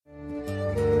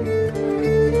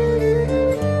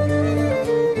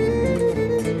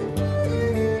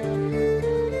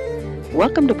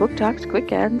Welcome to Book Talks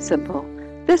Quick and Simple.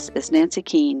 This is Nancy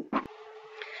Keene.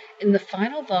 In the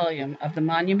final volume of the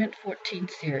Monument 14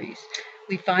 series,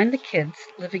 we find the kids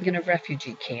living in a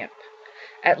refugee camp.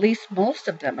 At least most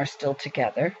of them are still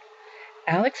together.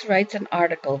 Alex writes an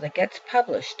article that gets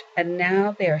published, and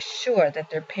now they are sure that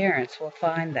their parents will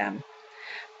find them.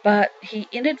 But he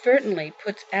inadvertently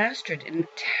puts Astrid in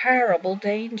terrible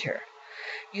danger.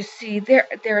 You see, there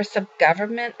are some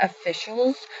government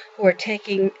officials who are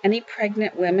taking any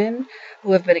pregnant women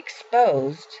who have been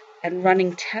exposed and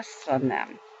running tests on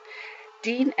them.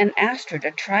 Dean and Astrid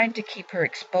are trying to keep her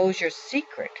exposure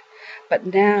secret, but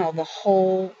now the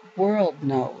whole world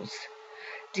knows.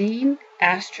 Dean,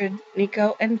 Astrid,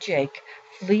 Nico, and Jake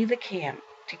flee the camp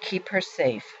to keep her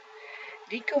safe.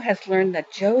 Nico has learned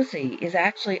that Josie is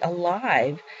actually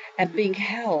alive and being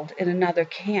held in another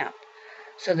camp,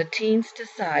 so the teens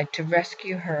decide to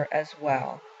rescue her as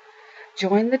well.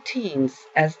 Join the teens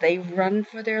as they run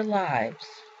for their lives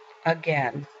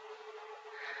again.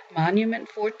 Monument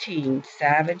 14,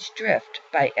 Savage Drift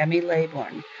by Emmy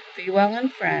Laybourne. Be Well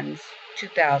and Friends,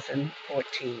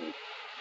 2014.